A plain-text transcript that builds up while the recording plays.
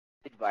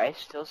Advice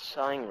still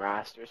selling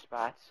raster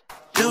spots?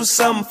 Do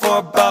something for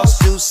a boss,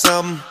 do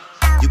something.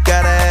 You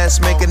gotta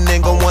ask, make a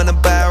nigga wanna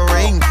buy a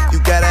ring. You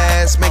gotta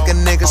ask, make a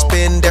nigga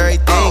spend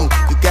everything.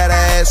 You gotta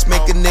ask,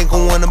 make a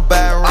nigga wanna buy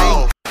a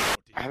ring.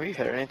 Have you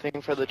hit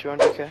anything for the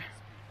 200k?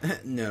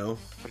 No.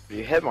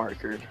 You hit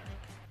markered.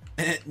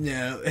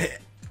 No.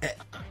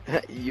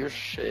 You're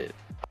shit.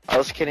 I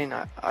was kidding.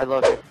 I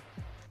love you.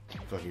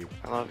 Fuck you.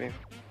 I love you.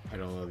 I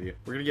don't love you.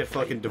 We're gonna get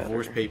fucking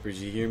divorce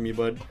papers, you hear me,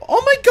 bud?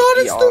 Oh my god,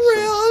 it's the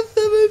real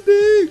 7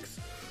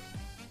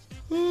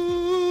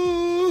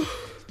 Bigs!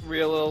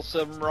 Real little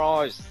 7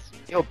 Rice.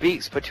 Yo,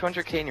 Beaks, put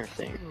 200k in your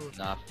thing.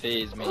 Nah,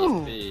 phase, mate,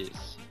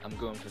 phase. I'm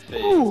going for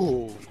phase.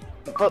 Ooh.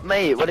 But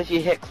mate, what if you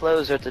hit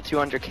closer to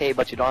 200k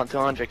but you don't have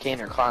 200k in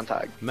your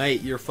contact?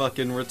 Mate, you're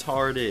fucking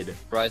retarded.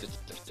 Right.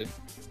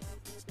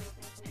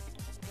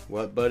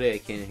 What, buddy? I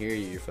can't hear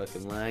you. You're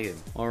fucking lagging.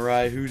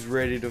 Alright, who's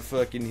ready to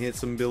fucking hit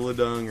some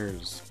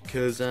billadongers?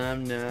 Cause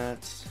I'm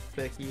not.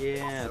 Fuck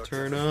yeah,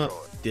 turn up.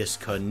 This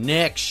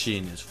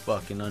connection is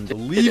fucking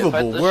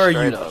unbelievable. Where are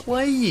you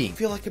playing? I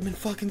feel like I'm in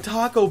fucking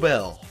Taco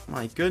Bell.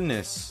 My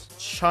goodness.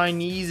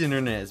 Chinese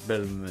internet is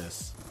better than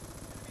this.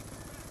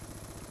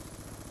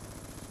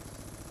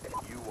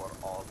 You are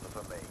all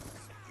of amazed.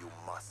 You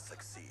must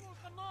succeed.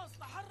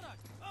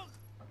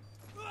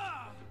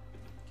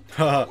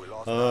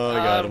 Oh,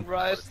 I got him.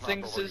 Rice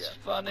thinks it's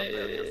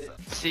funny.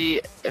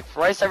 See, if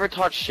Rice ever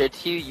talked shit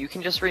to you, you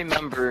can just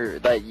remember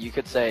that you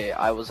could say,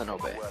 I was an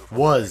obey.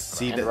 Was.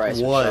 See, And that Rice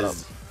would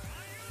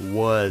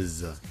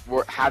was.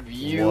 Have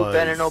you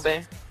been an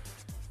obey?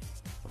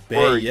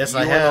 Obey, yes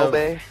I have.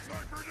 Obey?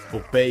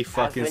 Obey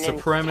fucking been in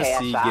supremacy,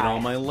 KSI. get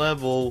on my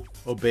level.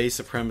 Obey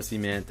supremacy,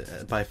 man,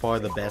 by far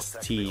the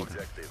best team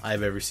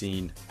I've ever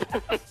seen.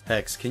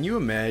 Hex, can you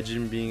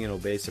imagine being in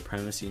Obey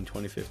supremacy in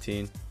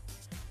 2015?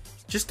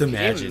 Just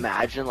imagine. Can you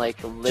imagine,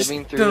 like,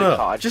 living through no, the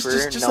COD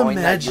just knowing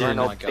imagine. that you're an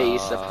Oh my obey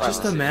God. supremacy?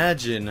 Just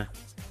imagine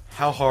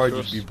how hard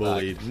you'd be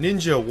bullied.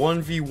 Ninja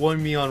 1v1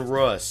 me on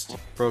Rust.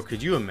 Bro,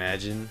 could you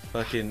imagine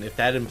fucking if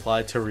that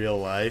implied to real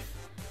life?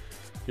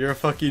 You're a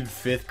fucking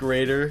 5th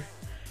grader,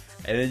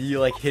 and then you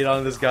like hit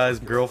on this guy's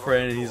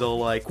girlfriend and he's all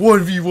like,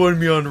 1v1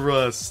 me on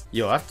Rust.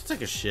 Yo, I have to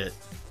take a shit.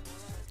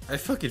 I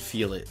fucking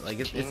feel it. Like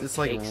it's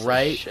like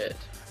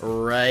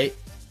right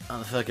on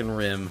the fucking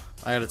rim.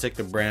 I gotta take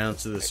the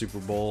Browns to the Super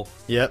Bowl.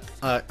 Yep,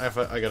 I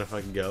gotta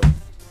fucking go.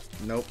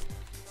 Nope.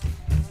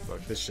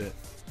 Fuck this shit.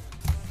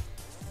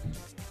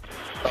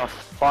 The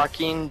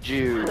fucking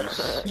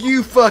Jews.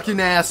 You fucking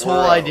asshole,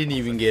 I didn't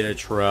even get a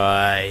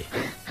try.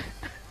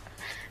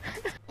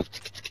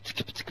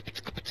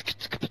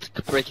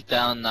 Break it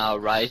down now,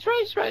 Rice.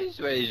 Rice.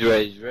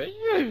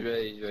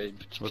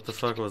 What the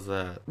fuck was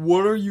that?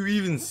 What are you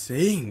even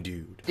saying,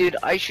 dude? Dude,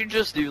 I should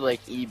just do, like,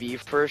 EB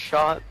first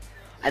shot,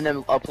 and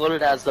then upload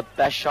it as the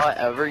best shot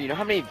ever. You know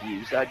how many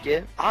views that'd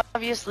get?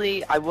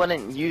 Obviously, I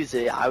wouldn't use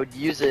it. I would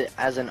use it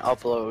as an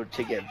upload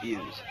to get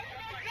views.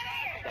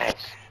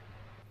 Thanks.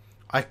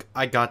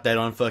 I got that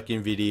on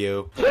fucking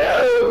video.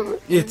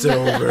 It's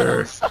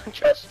over.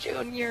 Ricee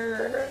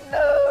Junior,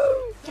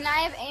 no. Can I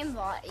have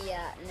aimbot?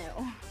 Yeah,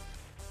 no.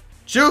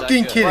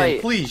 Joking, That's kidding.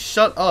 Right. Please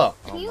shut up.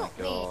 Can you my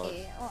God.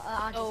 wait, well,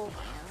 I'll just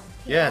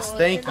Yes,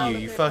 thank you,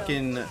 you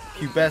fucking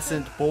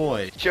pubescent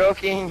boy.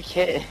 Joking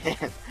kid.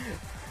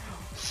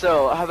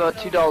 So, how about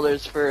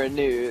 $2 for a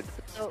nude,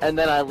 and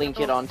then I link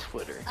it on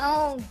Twitter.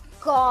 Oh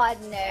god,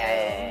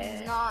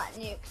 no. Not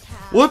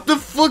Nuketown. What the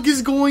fuck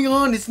is going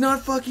on? It's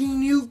not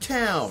fucking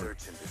Nuketown.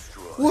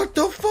 What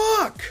the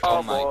fuck?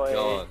 Oh my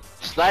god.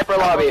 Sniper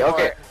lobby,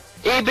 okay.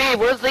 EB,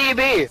 where's the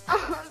EB?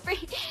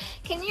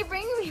 Can you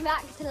bring me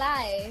back to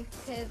life?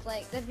 Cause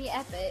like that'd be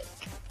epic.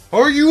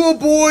 Are you a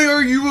boy or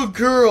are you a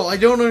girl? I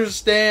don't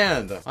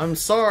understand. I'm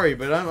sorry,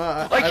 but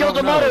I killed don't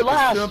him know. out at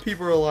last. Some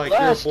people are like,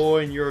 Last. you're a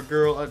boy and you're a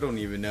girl. I don't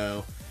even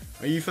know.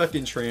 Are you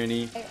fucking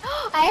tranny?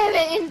 I have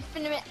an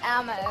infinite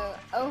ammo.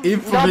 Oh.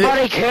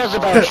 Nobody cares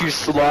about you,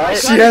 slut.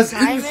 She has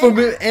Diamond?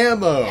 infinite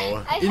ammo.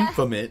 I have-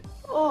 Infinite.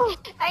 Oh.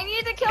 I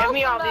need to kill Give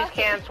me all somebody.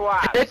 these can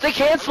swaps. Hit the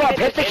can swap,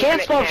 hit the can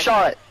swap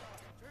shot.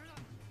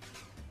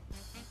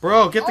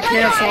 Bro, get the Oh my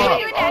can God, swap. I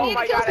need to Oh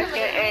my kill God, I somebody.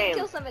 can't I need aim. to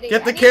kill somebody.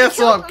 Get the I need to can kill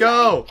swap.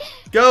 Go. somebody.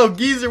 Go,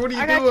 geezer. What are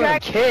you doing?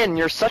 Ken,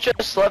 you're such a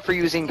slut for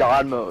using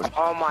God mode.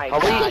 Oh my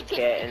Probably- god,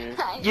 kitten.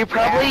 You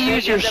probably Yeah,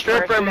 use your you're the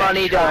stripper person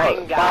money to that's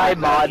trying buy God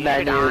mod mode, you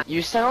menu. don't.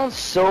 You sound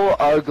so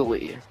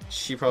ugly.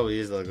 She probably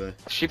is ugly.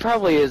 She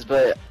probably is,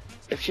 but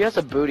if she has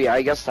a booty,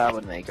 I guess that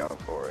would make up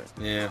for it.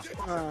 Yeah.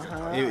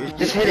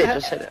 Just hit it,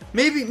 just hit it.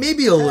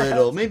 Maybe a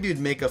little. Maybe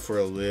it'd make up for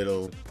a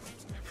little.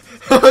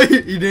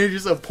 You named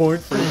yourself porn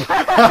freak.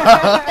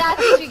 That's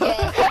what you get.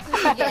 That's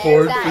what you get.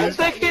 Porn That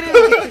freak.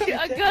 is-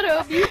 I got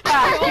him.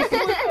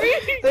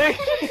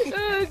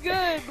 Oh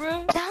god,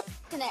 bro. That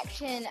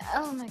connection.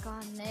 Oh my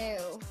god,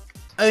 no.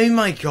 Oh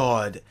my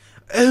god.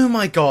 Oh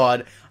my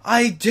god.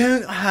 I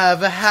don't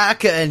have a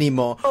hacker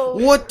anymore.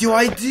 What do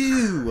I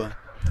do?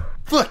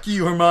 Fuck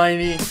you,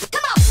 Hermione.